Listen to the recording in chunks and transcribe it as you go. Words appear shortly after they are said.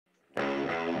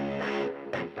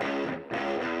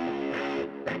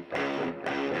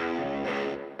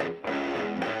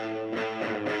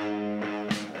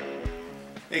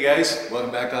Hey guys,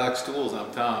 welcome back to Ox Tools. I'm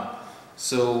Tom.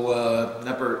 So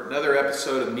another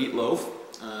episode of Meatloaf,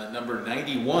 number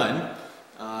 91.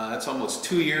 That's almost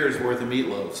 2 years worth of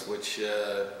meatloafs, which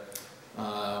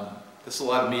that's a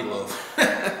lot of meatloaf.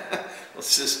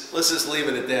 let's just leave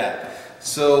it at that.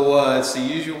 So it's the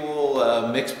usual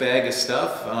mixed bag of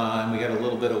stuff, and we got a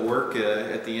little bit of work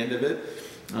at the end of it.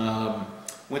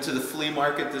 Went to the flea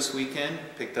market this weekend,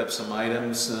 picked up some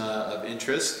items of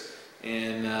interest.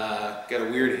 And got a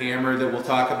weird hammer that we'll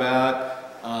talk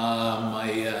about.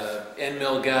 My end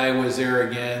mill guy was there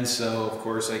again, so of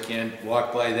course I can't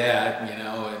walk by that, you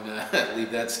know, and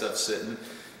leave that stuff sitting.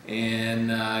 And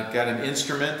got an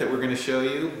instrument that we're going to show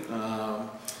you.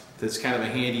 That's kind of a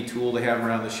handy tool to have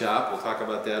around the shop. We'll talk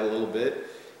about that a little bit.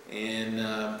 And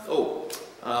I've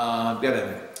got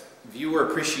a viewer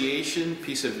appreciation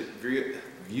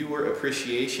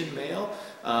mail.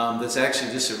 That's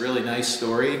actually just a really nice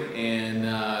story,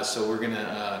 and so we're going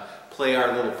to play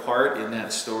our little part in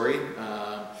that story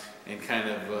and kind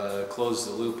of close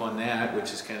the loop on that,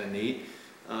 which is kind of neat.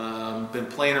 Been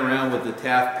playing around with the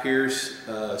Taft Peirce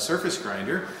Surface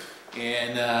grinder,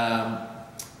 and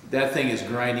that thing is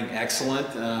grinding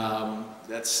excellent.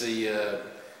 That's the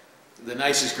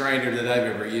nicest grinder that I've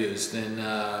ever used, and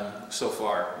so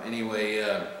far. Anyway.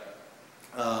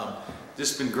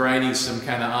 Just been grinding some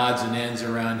kind of odds and ends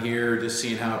around here, just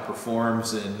seeing how it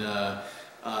performs, and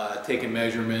taking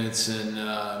measurements, and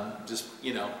just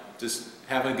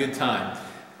having a good time.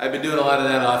 I've been doing a lot of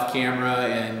that off camera,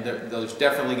 and there's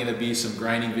definitely going to be some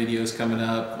grinding videos coming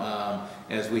up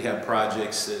as we have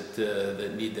projects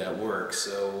that need that work.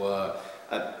 So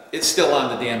it's still on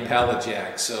the damn pallet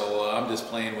jack, so I'm just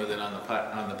playing with it on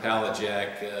the pallet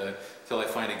jack till I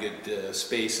find a good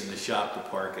space in the shop to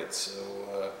park it.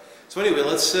 So anyway,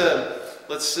 let's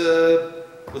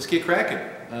get cracking.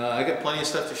 I got plenty of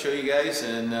stuff to show you guys,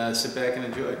 and sit back and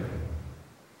enjoy.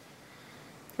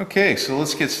 Okay, so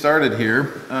let's get started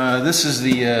here. This is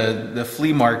the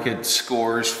flea market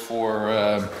scores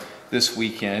for this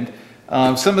weekend.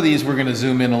 Some of these we're going to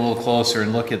zoom in a little closer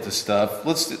and look at the stuff.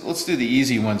 Let's do the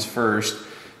easy ones first.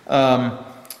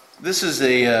 This is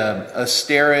a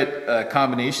Starrett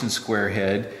combination square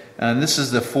head, and this is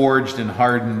the forged and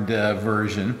hardened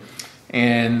version.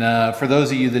 And for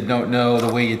those of you that don't know,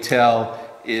 the way you tell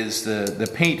is the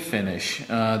paint finish.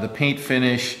 The paint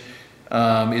finish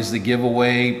is the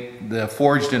giveaway. The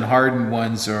forged and hardened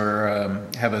ones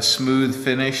have a smooth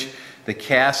finish. The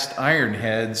cast iron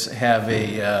heads have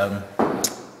a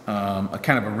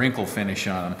kind of a wrinkle finish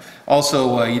on them.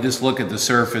 Also, you just look at the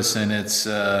surface, and it's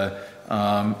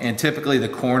and typically the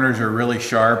corners are really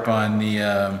sharp on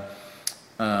the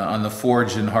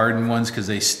forged and hardened ones, because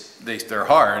they're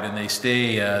hard and they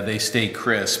stay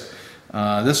crisp.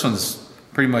 This one's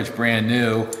pretty much brand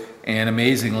new, and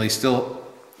amazingly still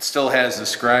has the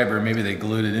scriber. Maybe they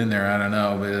glued it in there, I don't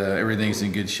know, but everything's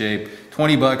in good shape.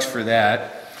 20 bucks for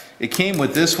that. It came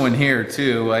with this one here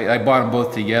too. I bought them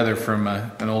both together from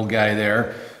an old guy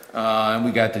there, and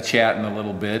we got to chatting a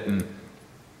little bit. And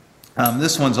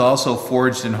this one's also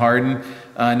forged and hardened.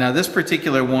 Now this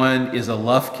particular one is a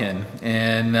Lufkin,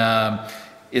 and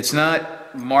it's not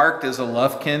marked as a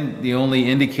Lufkin. The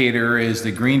only indicator is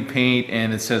the green paint,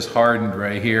 and it says hardened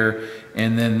right here,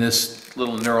 and then this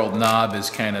little knurled knob is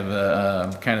kind of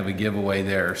a giveaway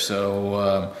there.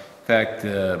 So in fact,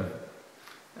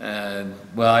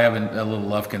 well, I have a little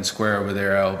Lufkin square over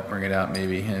there. I'll bring it out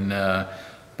maybe. And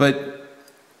but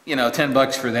you know, 10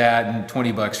 bucks for that and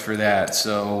 20 bucks for that.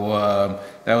 So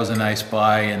that was a nice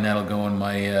buy, and that'll go in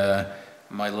my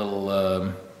my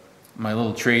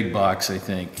little trade box, I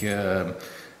think.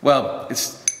 Well,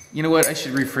 you know what? I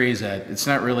should rephrase that. It's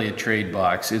not really a trade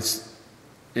box.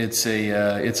 It's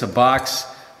a box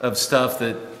of stuff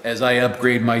that, as I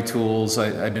upgrade my tools,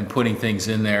 I've been putting things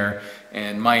in there,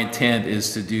 and my intent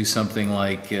is to do something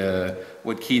like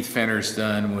what Keith Fenner's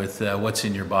done with What's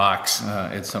in Your Box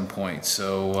at some point.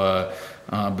 So,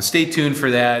 but stay tuned for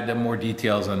that. More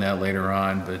details on that later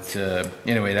on. But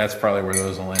anyway, that's probably where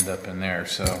those will end up in there.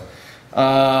 So,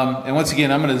 and once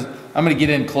again, I'm gonna get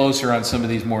in closer on some of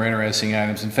these more interesting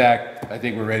items. In fact, I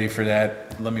think we're ready for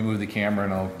that. Let me move the camera,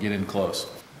 and I'll get in close.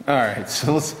 All right,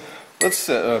 so here's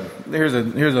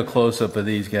a close-up of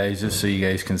these guys, just so you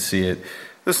guys can see it.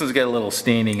 This one's got a little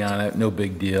staining on it, no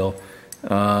big deal.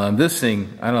 This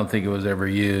thing, I don't think it was ever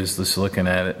used, just looking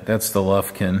at it. That's the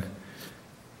Lufkin,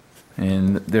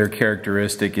 and their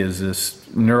characteristic is this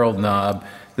knurled knob.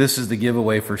 This is the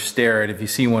giveaway for Starrett. If you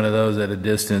see one of those at a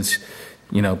distance,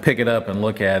 you know, pick it up and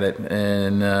look at it,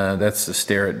 and that's the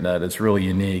Starrett nut. It's really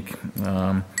unique.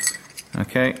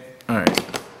 Okay, all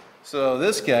right. So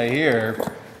this guy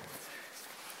here,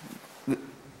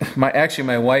 actually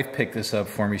my wife picked this up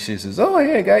for me. She says, "Oh,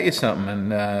 hey, I got you something."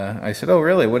 And I said, "Oh,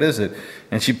 really? What is it?"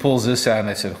 And she pulls this out, and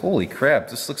I said, "Holy crap!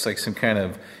 This looks like some kind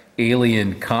of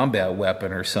alien combat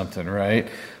weapon or something, right?"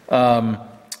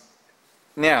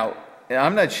 Now,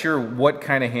 I'm not sure what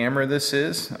kind of hammer this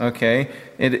is. Okay,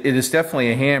 it is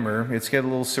definitely a hammer. It's got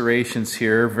little serrations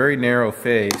here, very narrow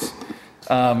face.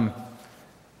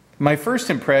 My first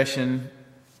impression,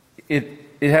 it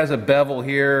has a bevel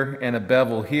here and a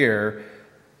bevel here.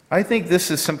 I think this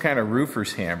is some kind of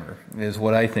roofer's hammer, is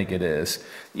what I think it is.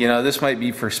 You know, this might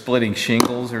be for splitting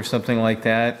shingles or something like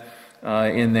that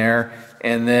in there.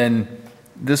 And then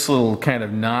this little kind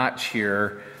of notch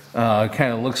here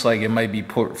kind of looks like it might be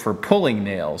for pulling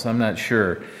nails. I'm not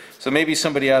sure. So maybe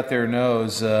somebody out there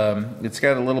knows. It's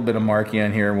got a little bit of marking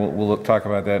on here. We'll talk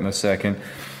about that in a second.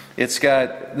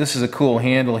 This is a cool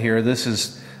handle here.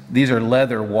 These are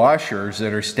leather washers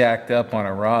that are stacked up on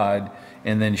a rod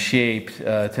and then shaped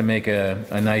to make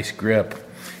a nice grip.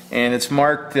 And it's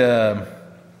marked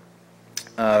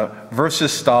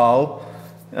Versastalt,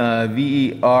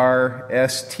 V-E-R-S-T-H-L-T,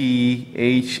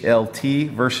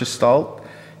 Versastalt.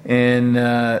 And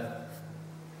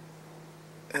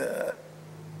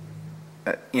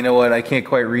you know what? I can't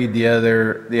quite read the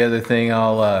other thing.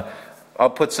 I'll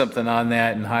put something on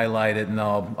that and highlight it, and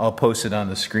I'll post it on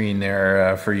the screen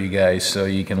there for you guys so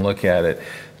you can look at it.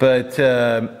 But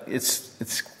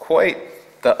it's quite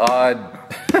the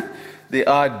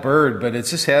odd bird, but it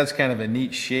just has kind of a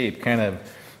neat shape, kind of,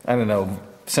 I don't know,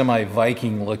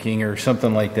 semi-Viking looking or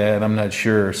something like that. I'm not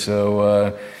sure.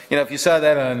 So you know, if you saw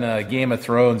that on Game of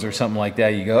Thrones or something like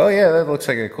that, you go, "Oh yeah, that looks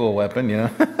like a cool weapon," you know.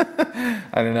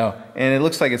 I don't know, and it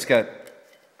looks like it's got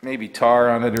maybe tar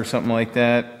on it or something like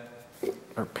that.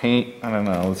 Or paint, I don't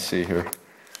know, let's see here.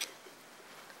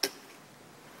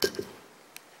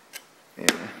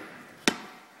 Yeah.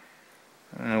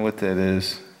 I don't know what that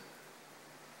is.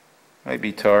 Might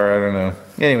be tar, I don't know.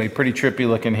 Anyway, pretty trippy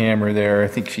looking hammer there. I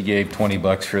think she gave 20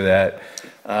 bucks for that.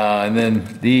 And then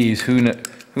these, who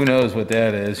knows what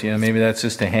that is? You know, maybe that's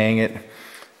just to hang it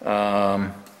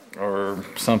or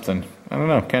something. I don't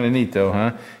know, kind of neat though,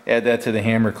 huh? Add that to the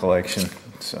hammer collection,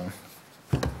 so.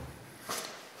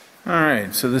 All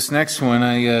right, so this next one,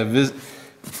 I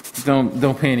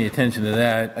don't pay any attention to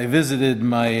that. I visited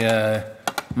my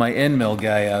my end mill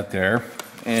guy out there,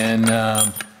 and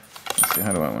let's see,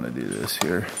 how do I want to do this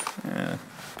here? Yeah,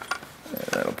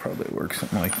 that'll probably work.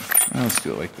 Something like, let's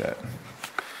do it like that.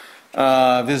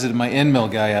 Visited my end mill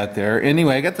guy out there.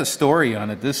 Anyway, I got the story on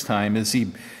it this time.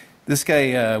 This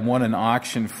guy won an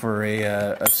auction for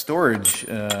a storage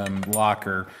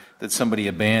locker that somebody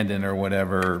abandoned or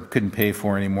whatever, couldn't pay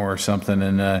for anymore or something.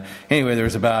 And anyway, there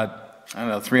was about, I don't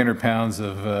know, 300 pounds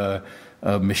of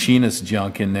machinist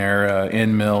junk in there,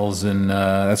 end mills, and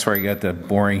that's where I got the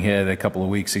boring head a couple of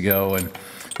weeks ago,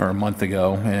 or a month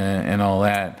ago, and all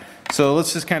that. So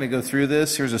let's just kind of go through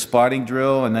this. Here's a spotting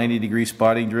drill, a 90-degree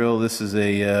spotting drill. This is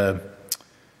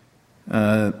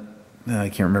I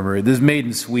can't remember. This is made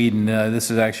in Sweden.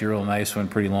 This is actually a real nice one,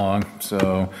 pretty long,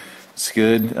 so it's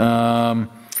good.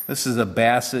 This is a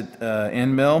Bassett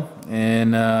end mill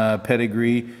and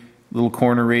pedigree, little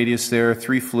corner radius there,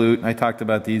 3 flute. I talked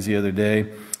about these the other day.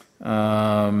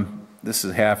 This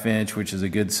is 1/2 inch, which is a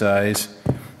good size.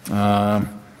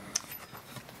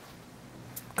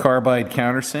 Carbide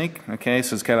countersink. Okay,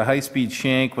 so it's got a high-speed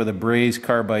shank with a brazed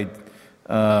carbide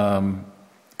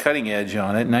cutting edge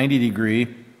on it,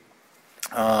 90-degree.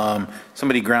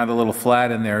 Somebody ground a little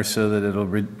flat in there so that it'll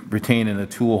retain in a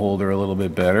tool holder a little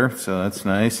bit better, so that's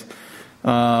nice.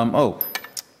 Oh,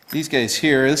 these guys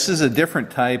here, this is a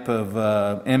different type of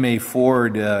MA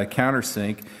Ford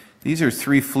countersink. These are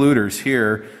 3 fluters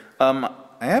here. I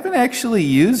haven't actually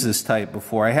used this type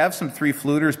before. I have some 3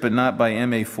 fluters, but not by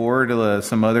MA Ford,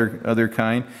 some other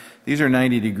kind. These are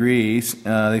 90 degrees.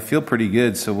 They feel pretty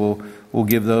good, so we'll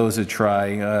give those a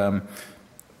try.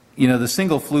 You know, the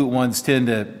single flute ones tend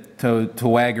to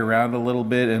wag around a little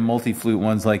bit, and multi-flute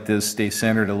ones like this stay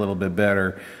centered a little bit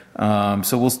better.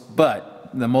 But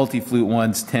the multi-flute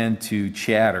ones tend to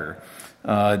chatter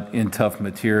in tough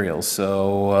materials,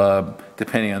 so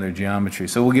depending on their geometry.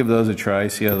 So we'll give those a try,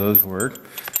 see how those work.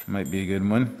 Might be a good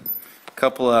one. A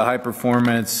couple of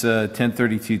high-performance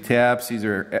 1032 taps. These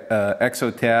are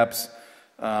exo taps,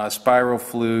 spiral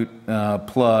flute,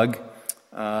 plug,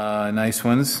 nice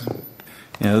ones.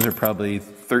 Yeah, those are probably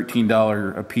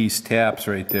 $13 a piece taps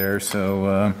right there.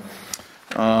 So,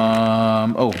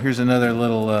 oh, here's another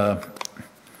little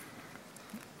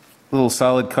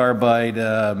solid carbide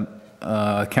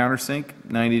countersink,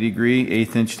 90 degree,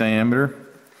 1/8 inch diameter.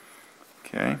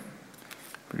 Okay,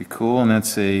 pretty cool. And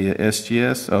that's a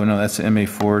SGS. Oh no, that's an MA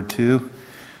Ford too.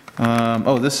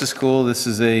 Oh, this is cool. This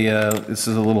is a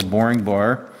little boring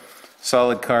bar,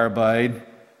 solid carbide.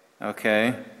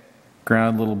 Okay,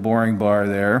 ground little boring bar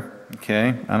there.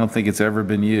 Okay, I don't think it's ever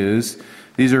been used.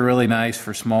 These are really nice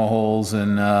for small holes,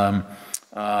 and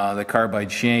the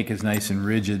carbide shank is nice and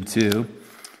rigid too.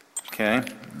 Okay,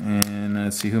 and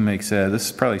let's see who makes that. This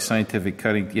is probably Scientific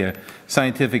Cutting. Yeah,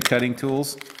 Scientific Cutting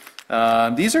Tools.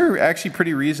 These are actually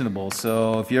pretty reasonable.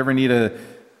 So if you ever need a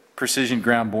precision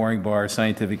ground boring bar,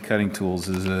 Scientific Cutting Tools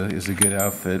is a good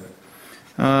outfit.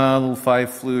 A little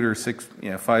 5 flute or 6,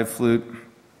 yeah, 5 flute,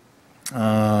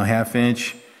 ½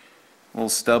 inch, little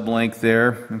stub length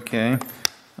there. Okay.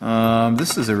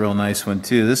 This is a real nice one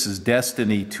too. This is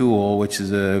Destiny Tool, which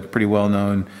is a pretty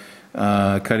well-known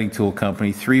cutting tool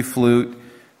company. 3 flute,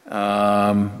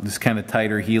 this kind of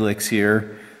tighter helix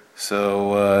here.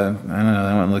 So I don't know.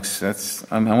 That one looks.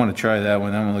 I want to try that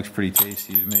one. That one looks pretty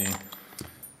tasty to me.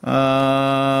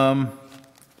 I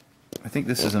think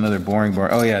this is another boring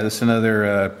bar. Oh yeah, this is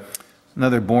another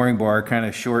boring bar, kind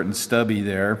of short and stubby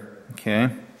there. Okay.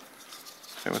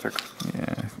 Yeah.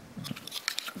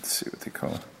 Let's see what they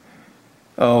call it.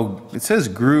 Oh, it says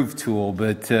groove tool,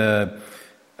 but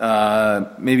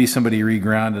maybe somebody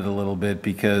reground it a little bit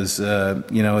because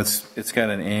you know it's got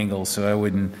an angle, so I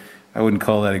wouldn't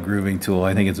call that a grooving tool.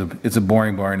 I think it's a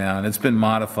boring bar now, and it's been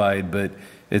modified, but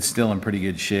it's still in pretty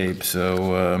good shape.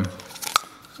 So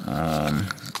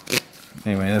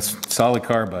anyway, that's solid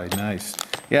carbide, nice.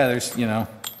 Yeah, there's a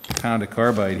pound of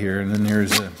carbide here, and then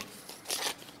there's a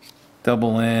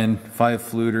double end, 5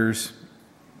 fluters,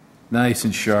 nice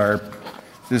and sharp.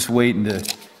 Just waiting to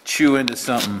chew into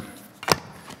something.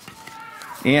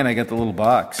 And I got the little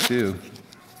box too.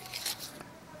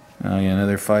 Oh yeah,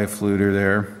 another 5 fluter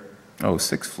there. Oh,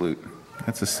 6 flute.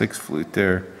 That's a 6 flute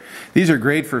there. These are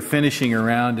great for finishing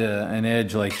around an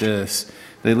edge like this.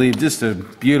 They leave just a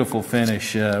beautiful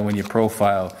finish when you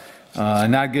profile.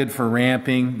 Not good for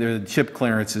ramping. The chip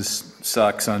clearances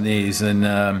sucks on these,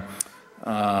 and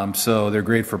so they're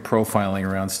great for profiling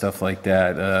around stuff like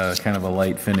that. Kind of a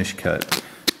light finish cut.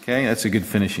 Okay, that's a good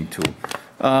finishing tool.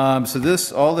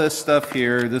 So all this stuff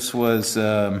here, this was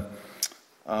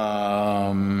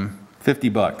 50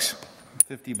 bucks.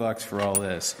 50 bucks for all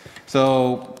this.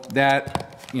 So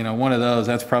that, one of those,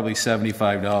 that's probably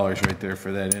 $75 right there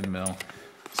for that end mill.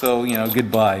 So,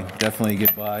 good buy, definitely a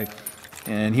good buy.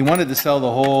 And he wanted to sell the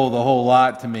whole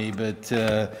lot to me, but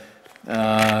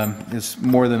it's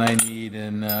more than I need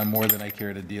and more than I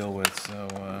care to deal with, so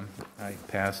I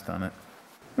passed on it.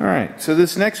 All right, so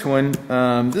this next one,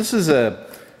 this is a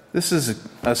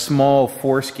small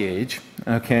force gauge,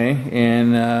 okay,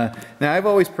 and now I've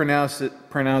always pronounced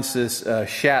this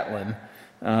Shetland.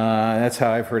 That's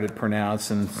how I've heard it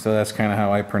pronounced, and so that's kind of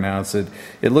how I pronounce it.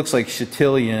 It looks like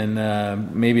Chatilian.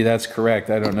 Maybe that's correct.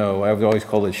 I don't know. I've always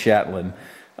called it Shetland.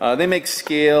 They make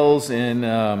scales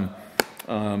and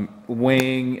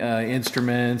weighing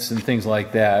instruments and things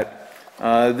like that.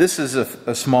 This is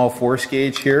a small force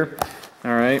gauge here.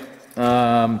 All right.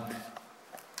 I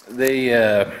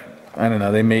don't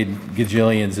know, they made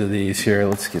gajillions of these here.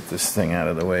 Let's get this thing out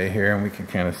of the way here and we can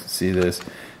kind of see this.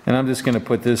 And I'm just going to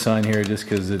put this on here just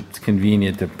because it's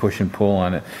convenient to push and pull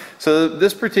on it. So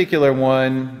this particular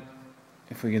one,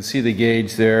 if we can see the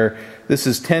gauge there, this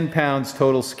is 10 pounds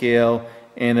total scale,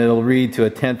 and it'll read to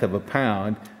 1/10 of a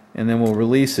pound, and then we'll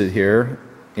release it here.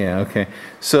 Yeah, okay.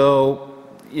 So,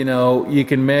 you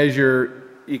can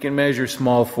measure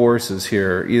small forces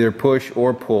here, either push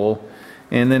or pull,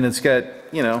 and then it's got,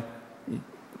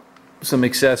 some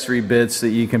accessory bits that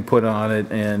you can put on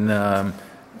it and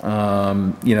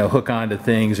hook onto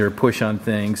things or push on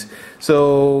things.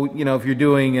 So if you're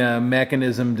doing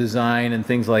mechanism design and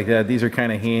things like that, these are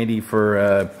kind of handy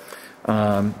for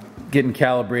getting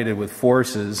calibrated with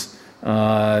forces,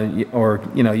 or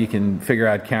you can figure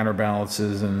out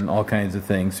counterbalances and all kinds of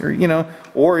things, or you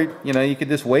could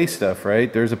just weigh stuff,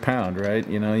 right? There's a pound, right?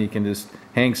 You can just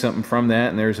hang something from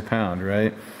that and there's a pound,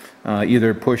 right?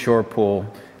 Either push or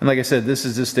pull. And like I said, this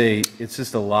is just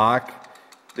a lock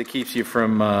that keeps you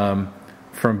from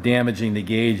damaging the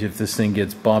gauge if this thing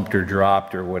gets bumped or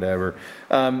dropped or whatever.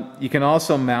 You can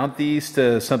also mount these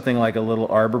to something like a little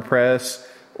arbor press,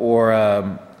 or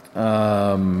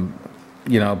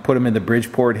put them in the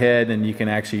Bridgeport head, and you can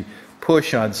actually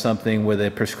push on something with a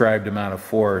prescribed amount of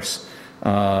force.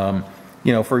 For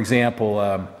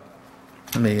example,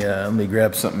 let me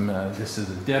grab something. This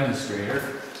is a demonstrator.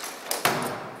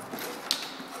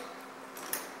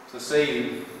 So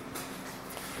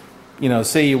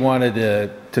say you wanted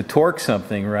to torque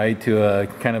something, right, to a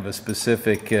kind of a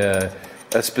specific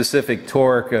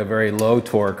torque, a very low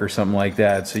torque or something like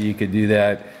that. So you could do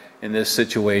that, in this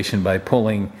situation by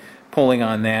pulling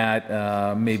on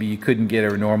that. Maybe you couldn't get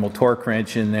a normal torque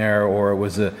wrench in there, or it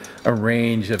was a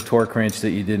range of torque wrench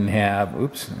that you didn't have.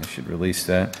 Oops, I should release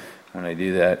that when I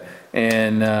do that.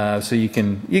 And so you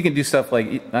can do stuff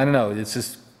like, I don't know, it's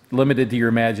just limited to your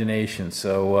imagination.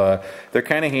 So they're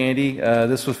kind of handy.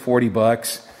 This was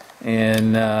 $40, and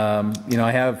you know,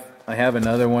 I have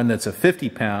another one that's a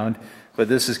 50-pound, but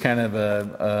this is kind of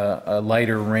a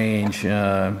lighter range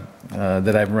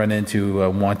that I've run into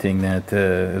wanting that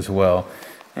as well.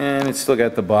 And it's still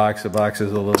got the box. The box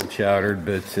is a little chowdered,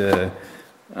 but a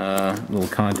little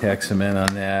contact cement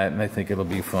on that, and I think it'll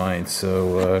be fine.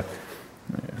 So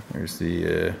there's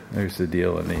the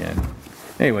deal in the end.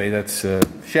 Anyway, that's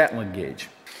Shetland gauge.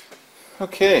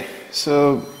 Okay,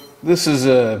 so this is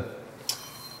a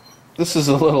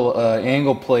little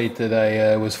angle plate that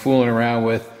I was fooling around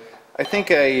with. I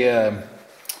think I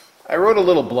wrote a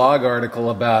little blog article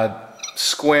about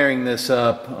squaring this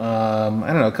up. I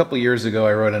don't know, a couple years ago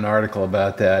I wrote an article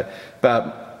about that,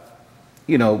 about,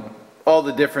 you know, all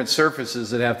the different surfaces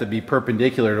that have to be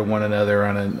perpendicular to one another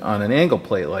on an angle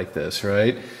plate like this,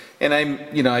 right? And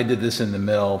I did this in the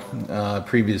mill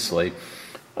previously.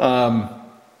 And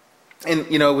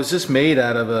you know, it was just made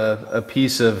out of a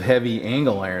piece of heavy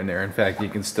angle iron there. In fact, you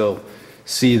can still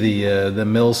see the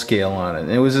mill scale on it.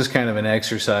 And it was just kind of an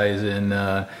exercise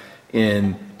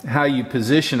in how you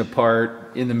position a part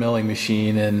in the milling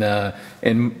machine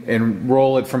and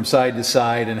roll it from side to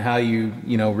side, and how you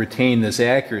retain this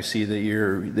accuracy that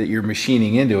you're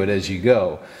machining into it as you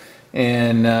go.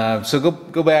 And so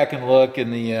go back and look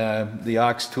in the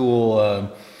Ox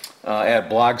Tool at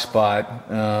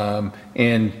Blogspot,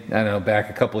 and I don't know, back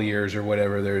a couple of years or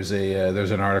whatever, there's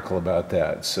an article about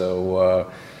that.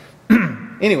 So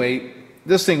anyway,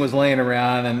 this thing was laying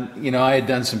around, and I had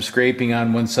done some scraping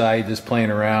on one side, just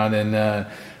playing around, and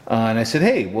I said,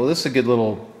 hey, well, this is a good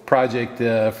little project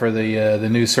for the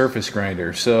new surface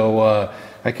grinder. So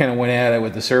I kind of went at it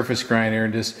with the surface grinder,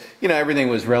 and just everything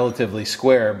was relatively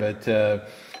square, but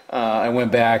I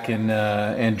went back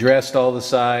and dressed all the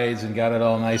sides and got it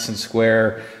all nice and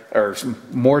square, or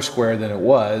more square than it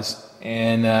was.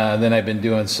 And then I've been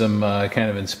doing some kind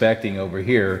of inspecting over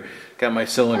here. Got my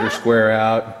cylinder square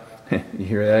out. You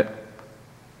hear that?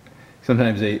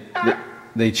 Sometimes they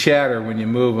chatter when you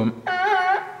move them.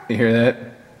 You hear that?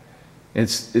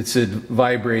 It's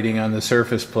vibrating on the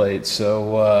surface plate.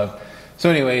 So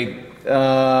anyway,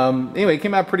 it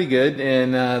came out pretty good,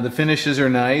 and the finishes are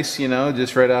nice,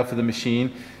 just right off of the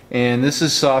machine. And this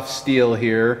is soft steel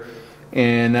here,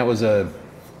 and that was a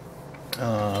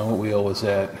what wheel was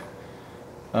that?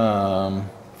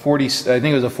 40. I think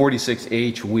it was a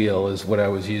 46H wheel is what I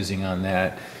was using on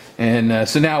that. And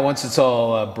so now, once it's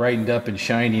all brightened up and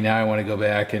shiny, now I want to go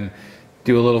back and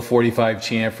do a little 45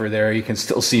 chamfer there. You can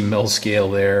still see mill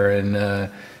scale there, and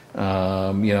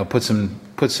put some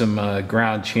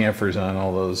ground chamfers on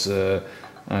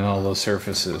all those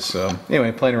surfaces. So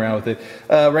anyway, playing around with it.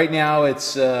 Right now,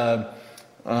 it's going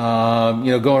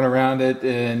around it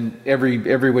and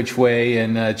every which way,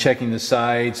 and checking the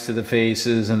sides to the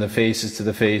faces and the faces to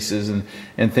the faces, and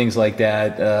things like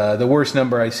that. The worst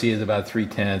number I see is about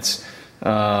 3/10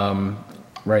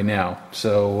 right now.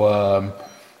 So,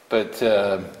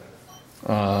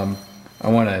 I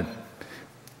want to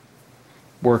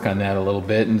work on that a little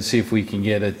bit and see if we can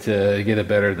get it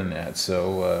better than that.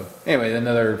 So anyway,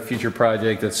 another future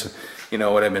project. That's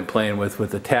what I've been playing with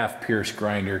the Taft Peirce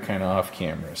grinder, kind of off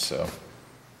camera. So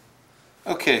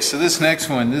okay, so this next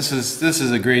one, this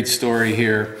is a great story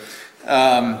here.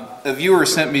 A viewer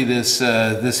sent me this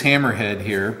hammerhead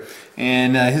here,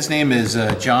 and his name is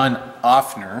John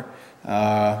Offner,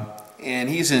 and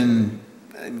he's in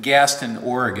Gaston,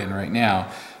 Oregon right now.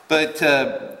 But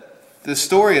the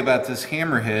story about this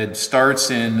hammerhead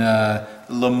starts in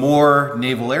Lemoore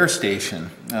Naval Air Station.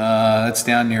 That's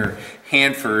down near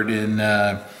Hanford in,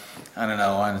 I don't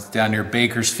know, down near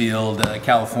Bakersfield,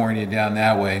 California, down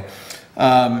that way.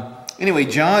 Anyway,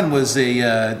 John was he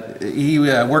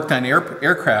worked on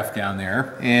aircraft down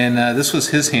there, and this was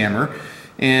his hammer.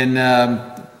 And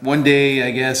one day,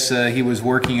 I guess, he was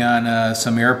working on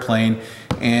some airplane,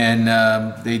 and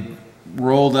they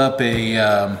rolled up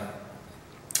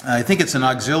I think it's an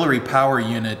auxiliary power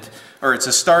unit, or it's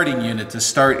a starting unit to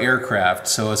start aircraft.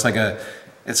 So it's like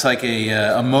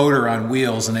a motor on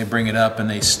wheels, and they bring it up and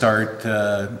they start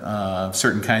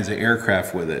certain kinds of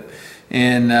aircraft with it.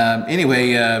 And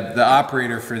anyway, the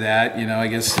operator for that, I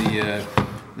guess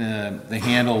the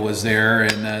handle was there,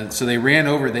 and so they ran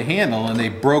over the handle and they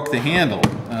broke the handle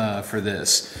for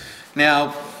this.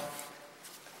 Now,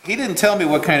 he didn't tell me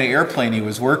what kind of airplane he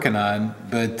was working on,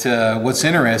 but what's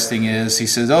interesting is he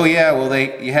says, oh yeah, well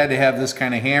you had to have this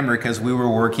kind of hammer because we were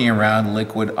working around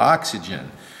liquid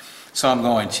oxygen. So I'm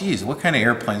going, geez, what kind of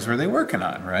airplanes were they working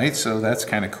on, right? So that's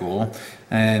kind of cool.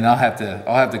 And I'll have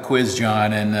to quiz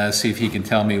John and see if he can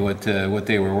tell me what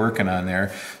they were working on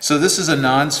there. So this is a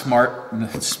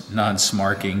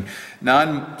non-sparking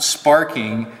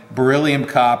beryllium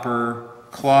copper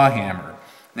claw hammer.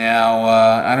 Now,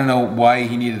 I don't know why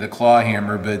he needed a claw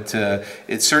hammer, but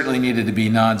it certainly needed to be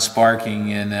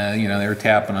non-sparking, and you know, they were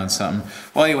tapping on something.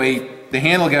 Well, anyway, the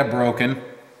handle got broken.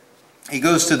 He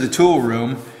goes to the tool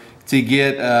room to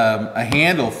get a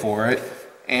handle for it,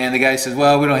 and the guy says,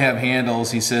 well, we don't have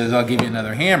handles. He says, I'll give you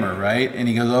another hammer, right? And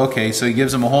he goes, okay. So he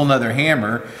gives him a whole nother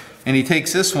hammer, and he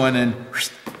takes this one and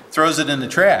throws it in the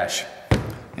trash.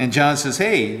 And John says,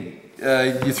 hey,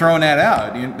 you're throwing that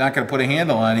out. You're not going to put a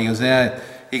handle on it. He goes, nah.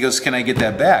 He goes, can I get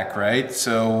that back, right?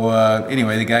 So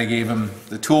anyway,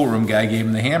 the tool room guy gave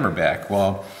him the hammer back.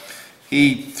 Well,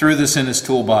 he threw this in his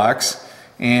toolbox,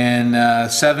 and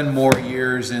 7 more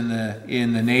years in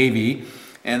the Navy,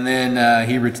 and then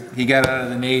he got out of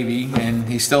the Navy, and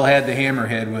he still had the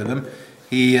hammerhead with him.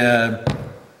 He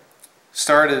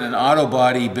started an auto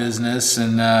body business,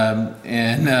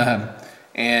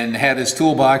 and had his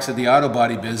toolbox at the auto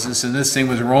body business, and this thing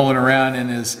was rolling around in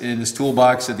his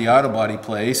toolbox at the auto body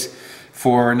place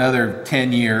for another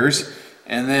 10 years.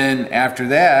 And then after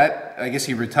that, I guess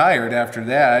he retired after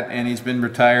that, and he's been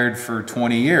retired for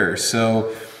 20 years.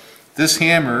 So this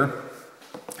hammer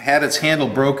had its handle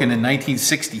broken in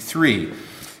 1963,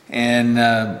 and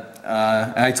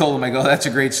I told him, I go, that's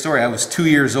a great story. I was 2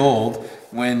 years old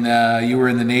when you were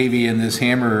in the Navy and this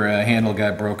hammer handle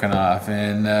got broken off.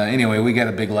 And anyway, we got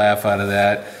a big laugh out of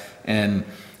that. And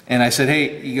I said,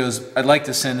 hey, he goes, I'd like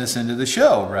to send this into the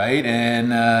show, right?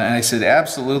 And I said,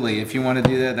 absolutely. If you want to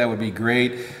do that, that would be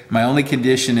great. My only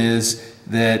condition is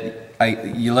that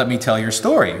you let me tell your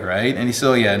story, right? And he said,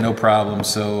 oh yeah, no problem.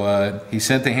 So he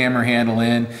sent the hammer handle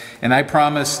in, and I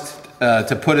promised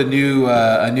to put a new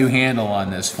handle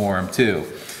on this for him too.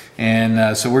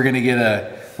 And so we're gonna get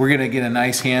a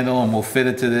nice handle, and we'll fit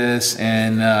it to this,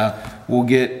 and we'll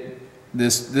get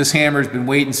this hammer's been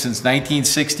waiting since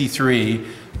 1963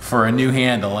 for a new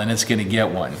handle, and it's gonna get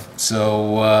one.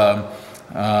 So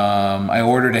I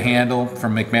ordered a handle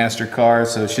from McMaster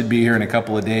Cars, so it should be here in a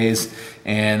couple of days,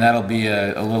 and that'll be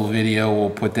a little video.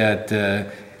 We'll put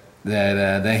the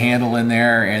handle in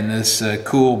there, and this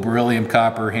cool beryllium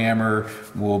copper hammer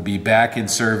will be back in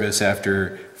service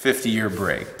after 50-year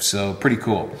break. So pretty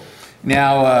cool.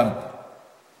 Now,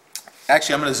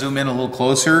 actually, I'm going to zoom in a little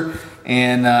closer,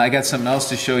 and I got something else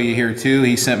to show you here too.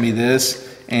 He sent me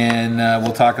this, and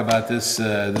we'll talk about this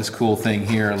this cool thing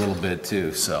here a little bit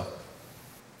too. So,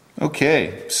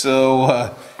 okay,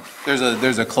 so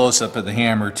there's a close-up of the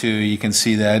hammer too. You can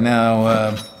see that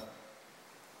now.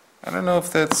 I don't know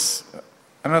if that's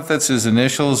his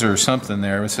initials or something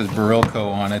there. It says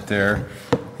Berylco on it there,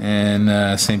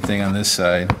 and same thing on this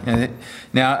side. And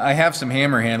now I have some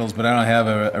hammer handles, but I don't have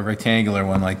a rectangular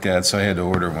one like that, so I had to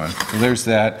order one. So there's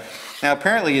that. Now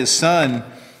apparently his son,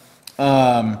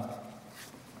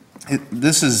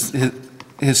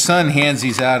 his son hands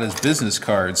these out as business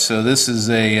cards. So this is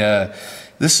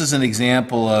an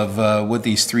example of what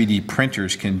these 3D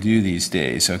printers can do these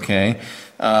days. Okay,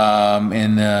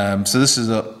 so this is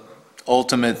a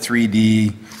Ultimate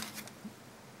 3D.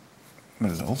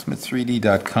 What is it?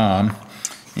 Ultimate3D.com.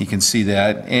 You can see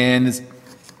that, and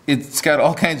it's got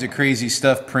all kinds of crazy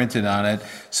stuff printed on it,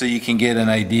 so you can get an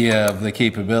idea of the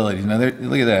capabilities. Now,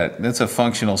 look at that. That's a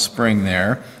functional spring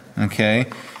there. Okay,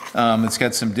 it's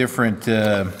got some different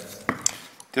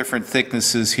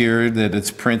thicknesses here that it's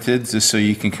printed, just so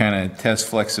you can kind of test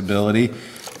flexibility.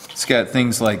 It's got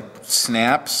things like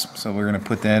snaps, so we're going to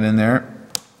put that in there.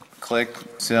 Click.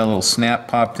 See that little snap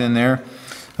popped in there?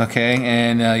 Okay,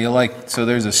 and so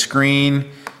there's a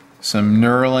screen, some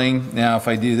knurling. Now if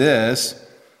I do this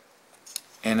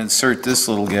and insert this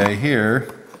little guy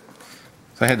here,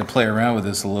 so I had to play around with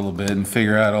this a little bit and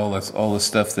figure out all the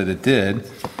stuff that it did.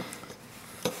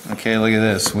 Okay, look at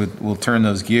this. We'll turn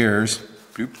those gears.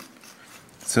 Boop.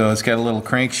 So it's got a little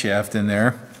crankshaft in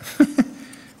there.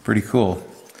 Pretty cool.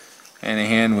 And a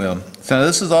hand wheel. So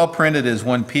this is all printed as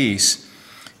one piece.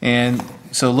 And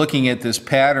so looking at this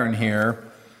pattern here,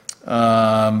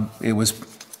 it was,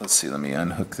 let's see, let me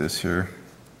unhook this here.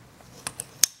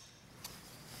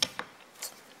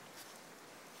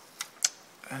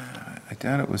 I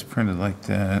doubt it was printed like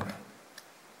that.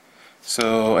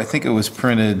 So I think it was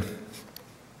printed,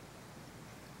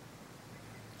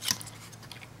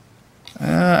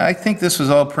 I think this was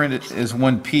all printed as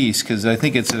one piece because I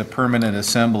think it's a permanent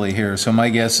assembly here. So my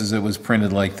guess is it was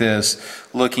printed like this,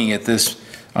 looking at this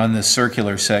on this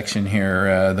circular section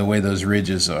here, the way those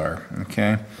ridges are.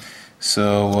 Okay,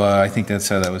 so I think that's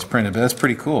how that was printed. But that's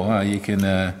pretty cool, huh? You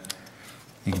can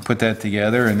put that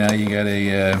together, and now you got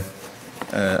a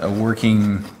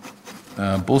working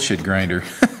bullshit grinder.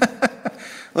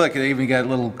 Look, they even got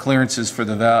little clearances for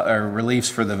the valve, or reliefs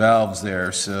for the valves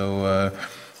there. So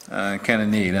kind of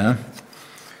neat, huh?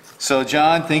 So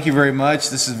John, thank you very much.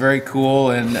 This is very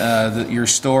cool, and your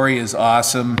story is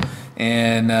awesome.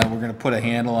 And we're going to put a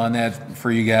handle on that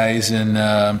for you guys,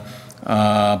 and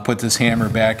put this hammer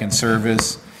back in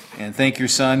service. And thank your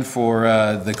son for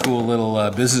the cool little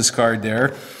business card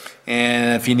there.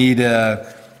 And if you need,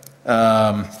 I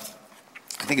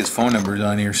think his phone number is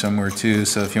on here somewhere too.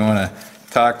 So if you want to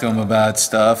talk to him about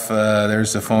stuff,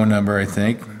 there's the phone number, I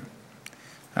think.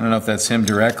 I don't know if that's him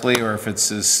directly or if it's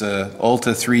this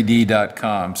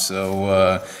ulta3d.com.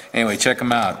 So anyway, check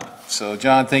him out. So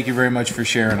John, thank you very much for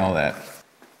sharing all that.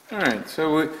 All right,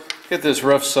 so we get this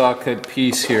rough saw cut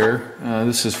piece here.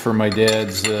 This is for my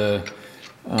dad's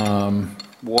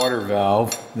water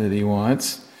valve that he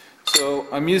wants. So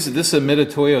I'm using, this is a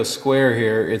Mitutoyo square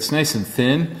here. It's nice and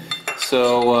thin.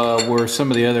 So where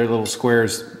some of the other little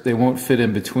squares, they won't fit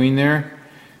in between there.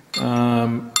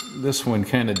 This one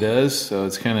kind of does, so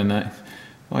it's kind of nice.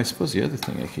 Oh, I suppose the other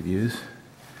thing I could use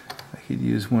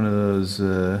one of those,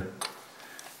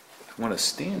 one of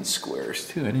Stan's squares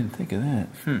too. I didn't think of that.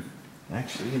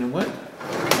 Actually, you know what?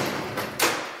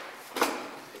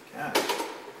 Gosh.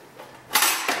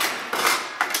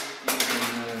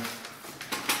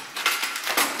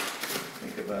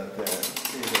 Think about that.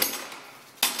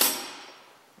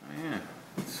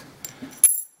 Let's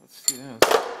do that.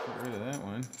 Let's get rid of that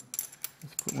one.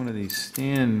 Let's put one of these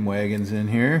stand wagons in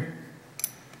here.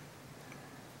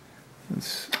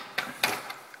 Let's.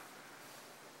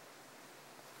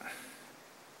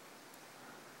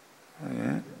 Oh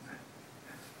yeah.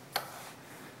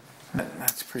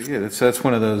 That's pretty good. That's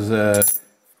one of those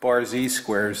bar Z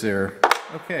squares there.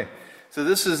 Okay. So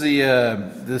this is the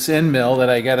this end mill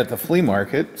that I got at the flea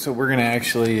market. So we're gonna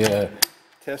actually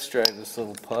test drive this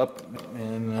little pup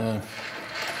and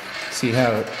see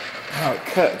how it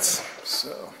cuts.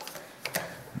 So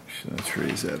actually, let's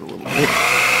raise that a little bit.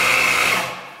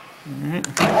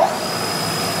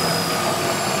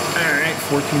 All right,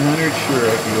 1400. Sure, I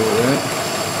can go with that.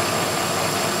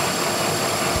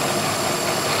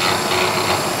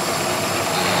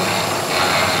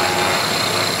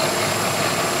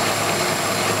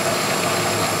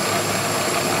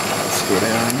 Let's go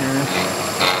down here.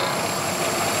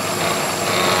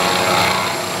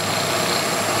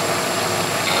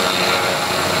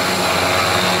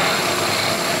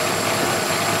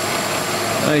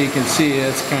 You can see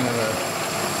it's kind of a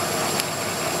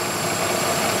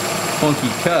funky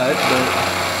cut, but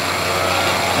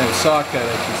a saw cut,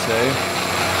 I should say.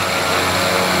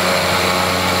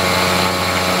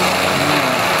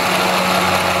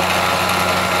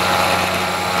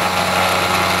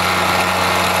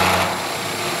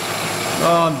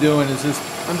 All I'm doing is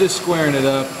I'm just squaring it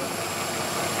up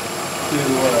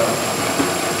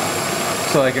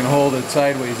so I can hold it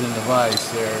sideways in the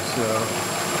vise there. So.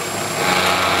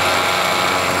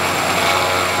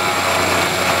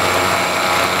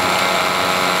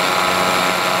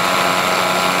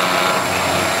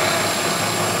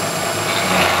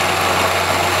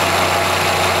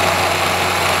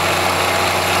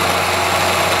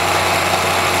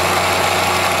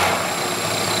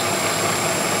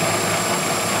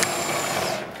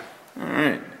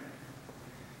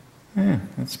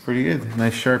 That's pretty good.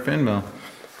 Nice sharp end mill.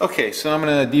 Okay, so I'm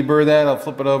going to deburr that. I'll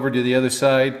flip it over to the other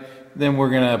side. Then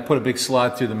we're going to put a big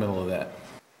slot through the middle of that.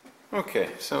 Okay,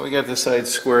 so we got this side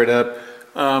squared up.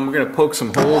 We're going to poke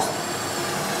some holes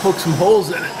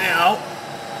in it now.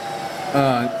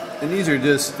 And these are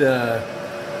just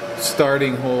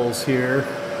starting holes here.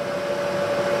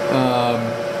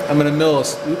 I'm going to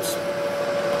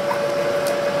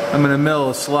mill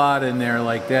a slot in there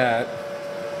like that.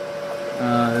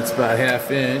 That's about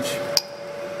 ½ inch.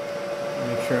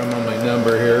 Make sure I'm on my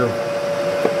number here.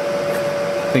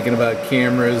 Thinking about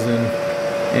cameras and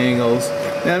angles.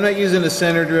 Now I'm not using a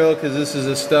center drill because this is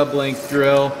a stub length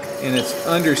drill and it's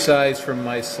undersized from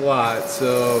my slot,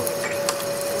 so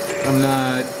I'm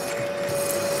not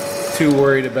too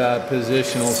worried about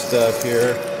positional stuff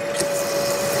here.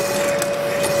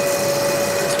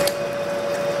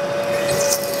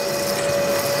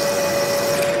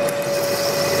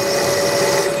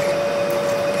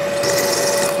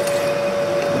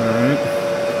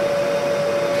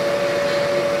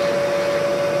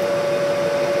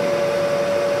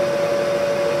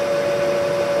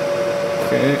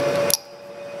 Okay.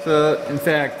 So, in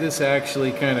fact, this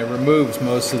actually kind of removes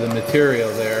most of the material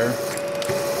there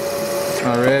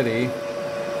already.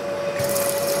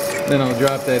 Then I'll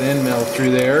drop that end mill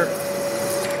through there.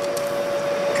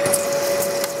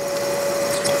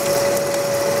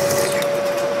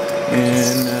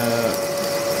 And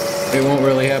it won't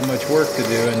really have much work to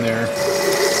do in there.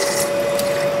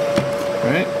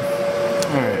 Right?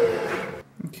 Alright.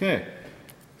 Okay.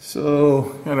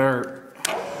 So, got our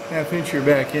half-incher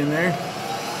back in there.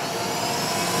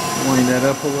 Wind that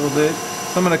up a little bit.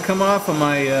 So I'm going to come off of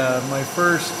my my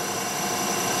first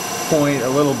point a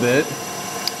little bit,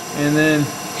 and then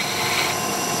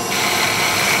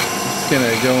just going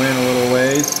to go in a little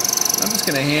ways. I'm just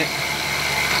going to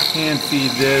hand feed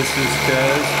this just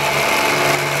because.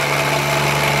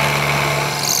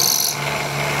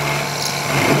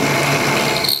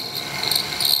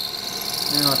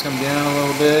 And I'll come down a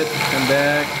little bit, come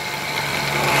back.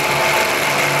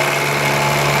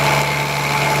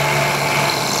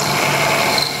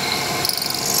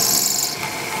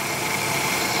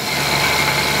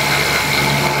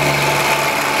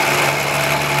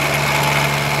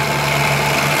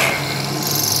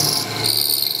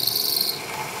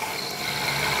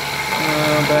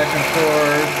 Back and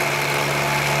forth.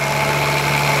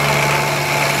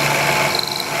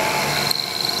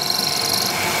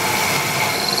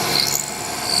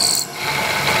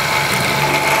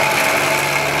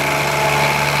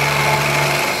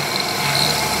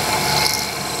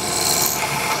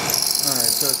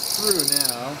 Alright, so it's through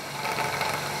now.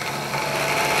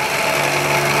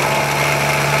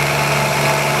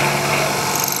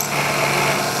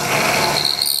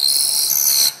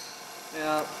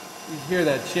 You hear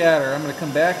that chatter. I'm going to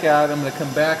come back out. I'm going to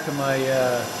come back to my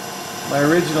my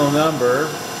original number,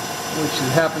 which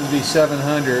happens to be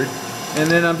 700, and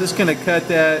then I'm just going to cut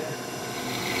that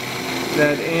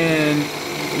end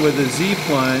with a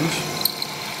Z-plunge.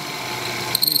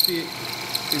 You see,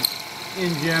 it's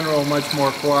in general much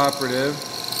more cooperative.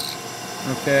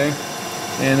 Okay,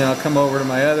 and then I'll come over to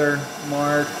my other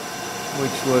mark,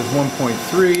 which was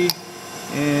 1.3,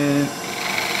 and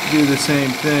do the same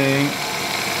thing.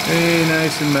 Hey,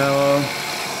 nice and mellow,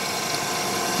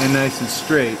 and nice and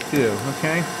straight too.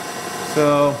 Okay,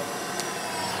 so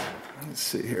let's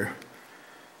see here.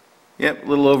 Yep, a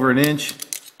little over an inch.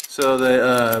 So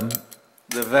the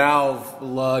valve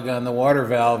lug on the water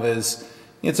valve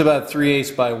it's about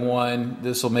 3/8 by 1.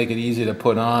 This will make it easy to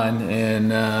put on,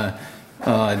 and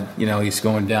you know, he's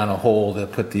going down a hole to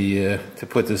put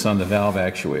this on the valve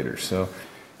actuator. So,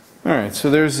 all right,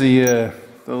 so there's the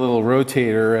little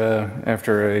rotator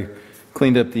after I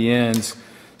cleaned up the ends.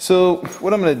 So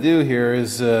what I'm going to do here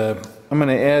is I'm going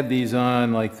to add these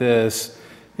on like this,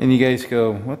 and you guys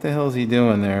go, what the hell is he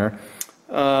doing there?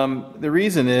 The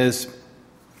reason is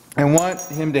I want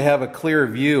him to have a clear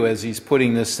view as he's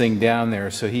putting this thing down there,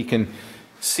 so he can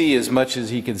see as much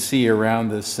as he can see around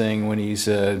this thing when he's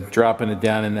dropping it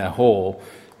down in that hole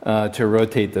to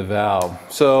rotate the valve.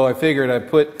 So I figured I'd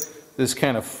put this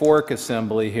kind of fork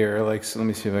assembly here, like, so let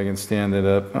me see if I can stand it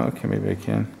up. Okay, maybe I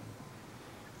can.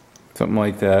 Something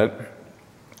like that.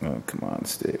 Oh, come on,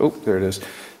 stay. Oh, there it is.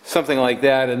 Something like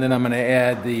that, and then I'm going to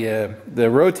add the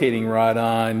rotating rod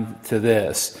on to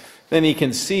this. Then he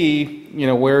can see, you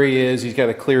know, where he is. He's got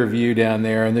a clear view down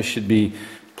there, and this should be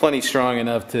plenty strong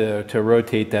enough to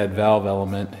rotate that valve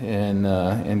element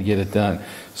and get it done.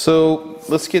 So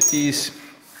let's get these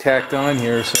tacked on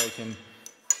here so I can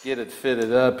get it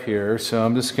fitted up here. So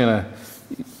I'm just gonna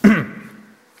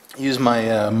use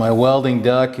my my welding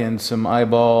duck and some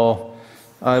eyeball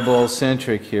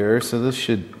centric here. So this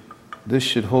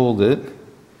should hold it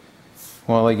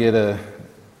while I get a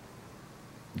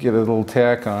little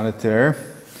tack on it there.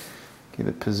 Get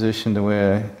it positioned the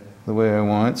way I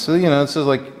want. So, you know, this is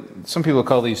like, some people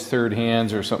call these third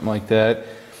hands or something like that.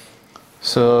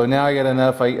 So now I got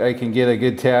enough. I can get a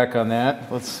good tack on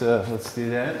that. Let's do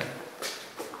that.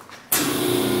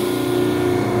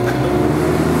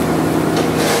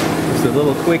 Just a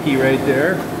little quickie right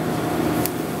there.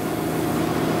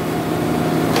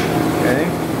 Okay.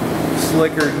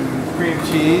 Slicker than cream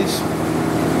cheese.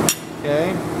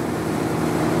 Okay.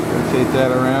 Rotate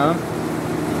that around.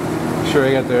 Make sure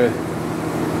I got the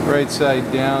right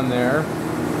side down there.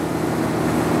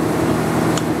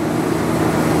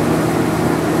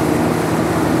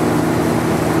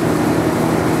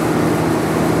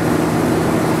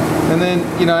 And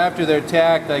then, you know, after they're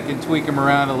tacked, I can tweak them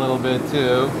around a little bit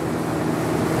too.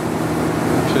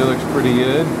 Actually looks pretty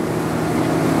good.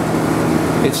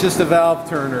 It's just a valve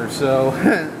turner, so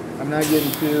I'm not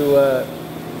getting too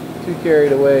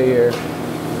carried away here.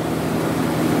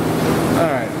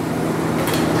 All right.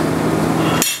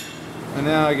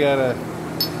 I gotta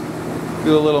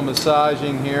do a little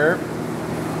massaging here,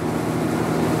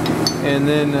 and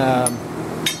then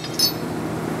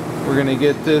we're gonna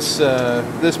get this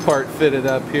this part fitted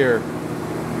up here.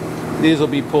 These will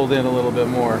be pulled in a little bit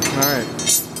more. All right.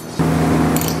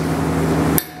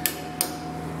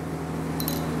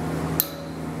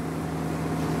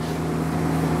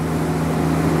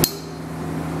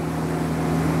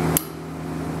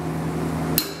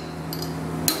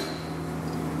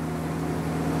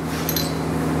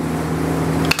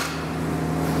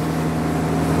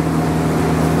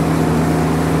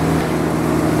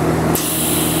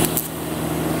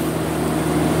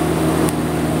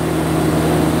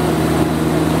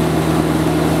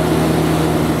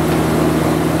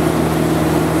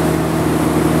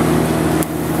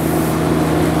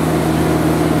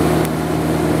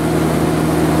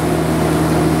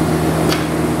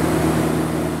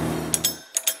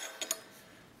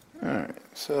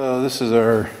 So this is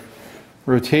our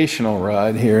rotational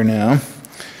rod here now,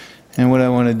 and what I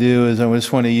want to do is I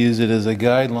just want to use it as a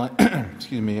guideline.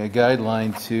 Excuse me, a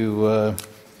guideline to.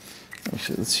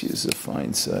 Actually, let's use the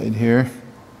fine side here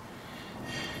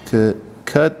to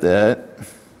cut that.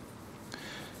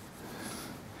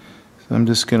 So I'm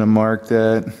just going to mark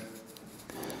that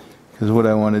because what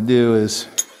I want to do is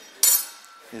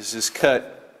just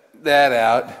cut that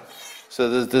out.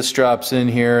 So this drops in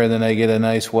here, and then I get a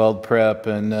nice weld prep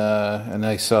and a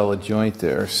nice solid joint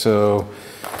there. So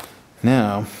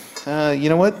now, you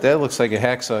know what? That looks like a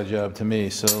hacksaw job to me.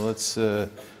 So let's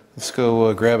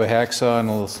go grab a hacksaw and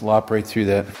we'll lop right through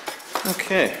that.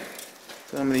 Okay,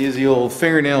 so I'm going to use the old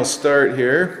fingernail start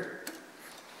here.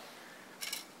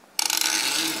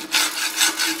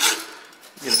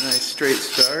 Get a nice straight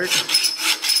start.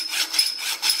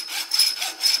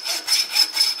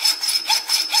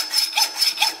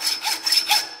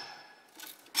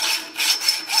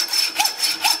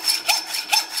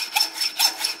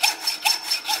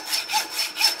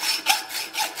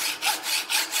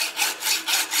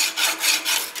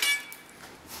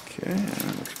 Okay,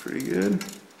 that looks pretty good.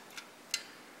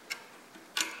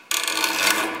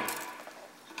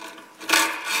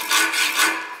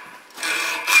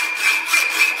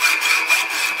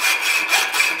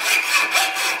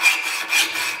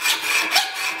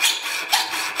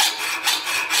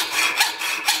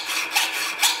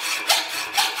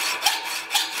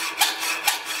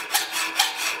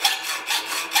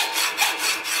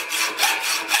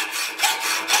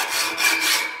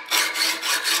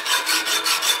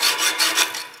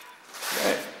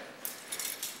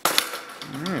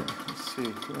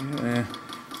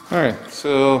 All right,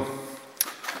 so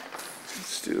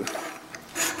let's do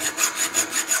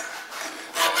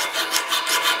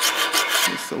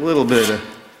just a little bit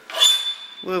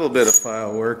of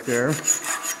file work there,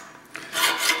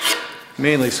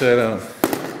 mainly so I don't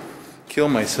kill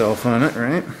myself on it,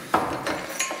 right?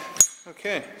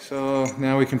 Okay, so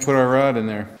now we can put our rod in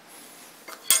there.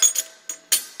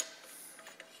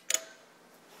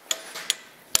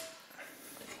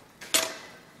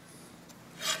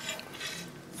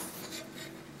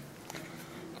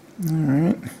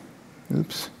 Alright,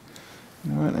 oops,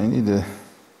 you know what, I need to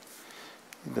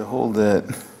hold that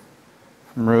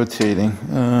from rotating.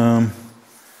 What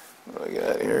do I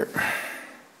got here?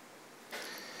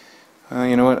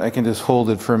 You know what, I can just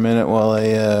hold it for a minute while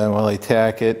I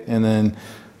tack it, and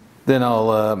then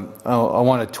I'll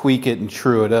want to tweak it and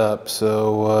true it up.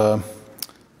 So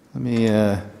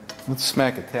let's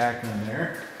smack a tack in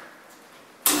there.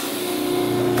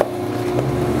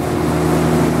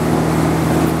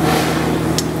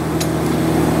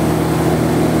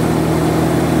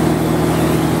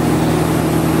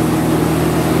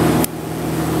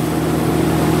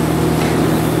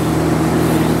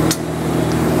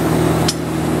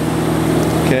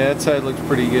 That side looks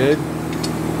pretty good.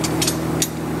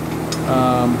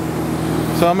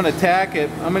 So I'm going to tack it.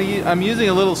 I'm using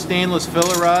a little stainless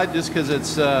filler rod just because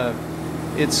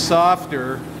it's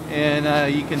softer,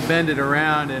 and you can bend it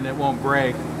around and it won't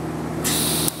break.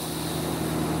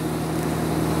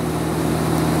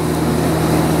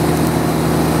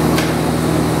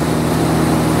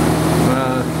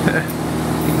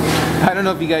 I don't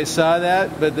know if you guys saw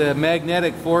that, but the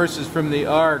magnetic forces from the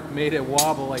arc made it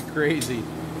wobble like crazy.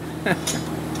 Alright,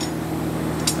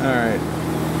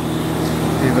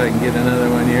 see if I can get another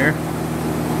one here.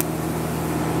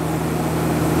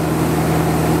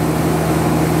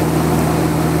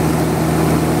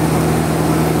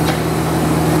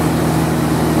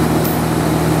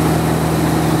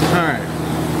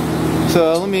 Alright,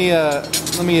 so let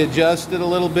me adjust it a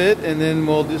little bit, and then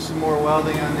we'll do some more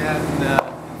welding on that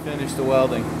and finish the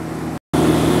welding.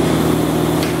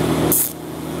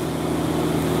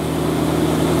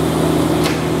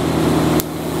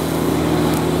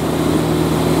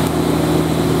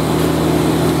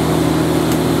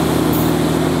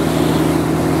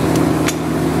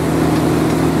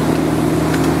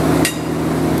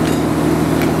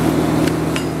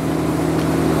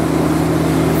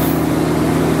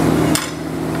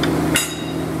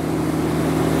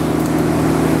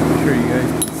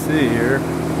 here.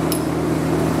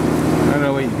 I don't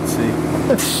know what you can see.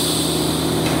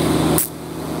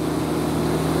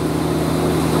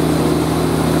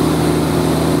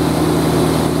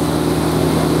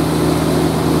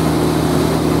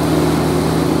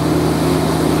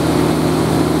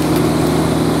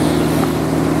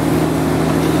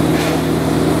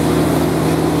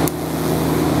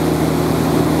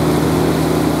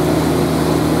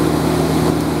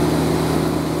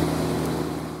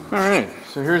 Alright,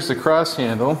 so here's the cross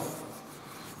handle,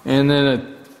 and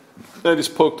then I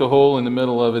just poked a hole in the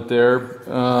middle of it there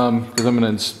because I'm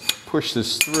going to push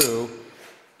this through,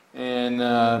 and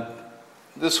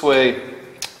this way,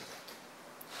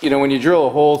 you know, when you drill a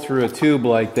hole through a tube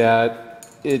like that,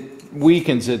 it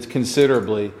weakens it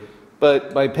considerably,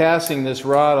 but by passing this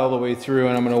rod all the way through,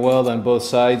 and I'm going to weld on both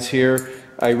sides here,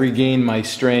 I regain my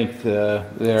strength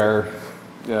there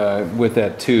with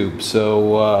that tube.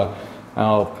 So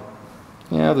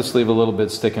I'll just leave a little bit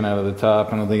sticking out of the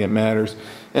top. I don't think it matters.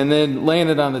 And then laying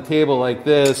it on the table like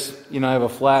this, you know, I have a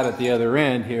flat at the other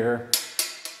end here.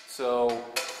 So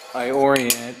I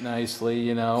orient nicely,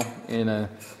 you know, in a,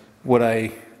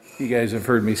 you guys have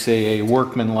heard me say, a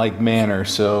workman-like manner.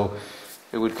 So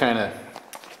it would kind of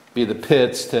be the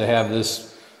pits to have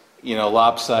this, you know,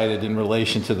 lopsided in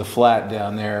relation to the flat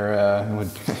down there.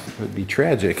 It would be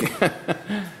tragic.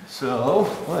 So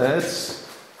let's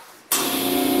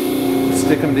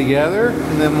stick them together,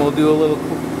 and then we'll do a little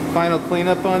final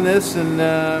cleanup on this and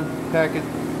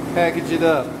package it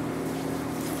up.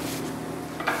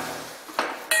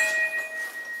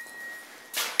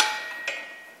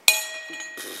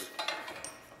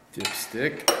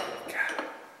 Dipstick.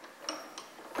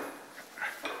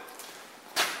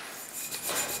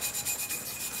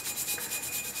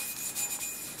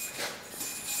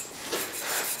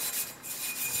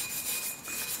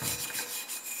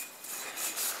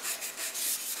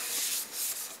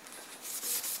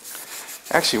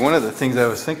 Actually, one of the things I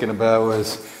was thinking about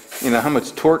was, you know, how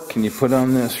much torque can you put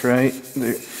on this, right?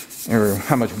 Or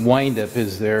how much wind-up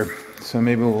is there? So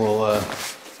maybe we'll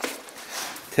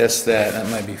test that. That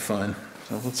might be fun.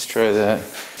 So let's try that. Let's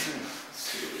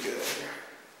see what we got here.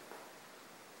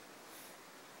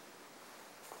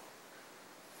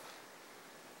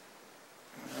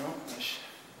 Well,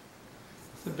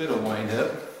 it's a bit of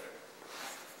wind-up.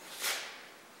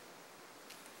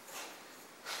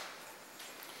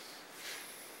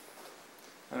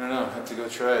 I don't know, I have to go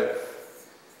try it.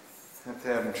 I have to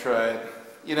have them try it.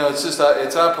 You know, it's just,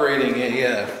 it's operating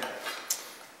a,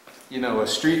 you know, a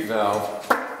street valve.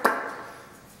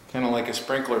 Kind of like a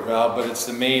sprinkler valve, but it's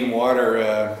the main water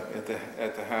at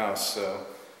the house. So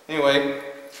anyway,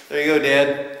 there you go,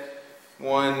 Dad.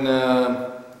 One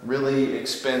really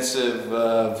expensive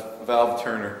valve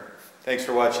turner. Thanks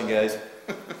for watching, guys.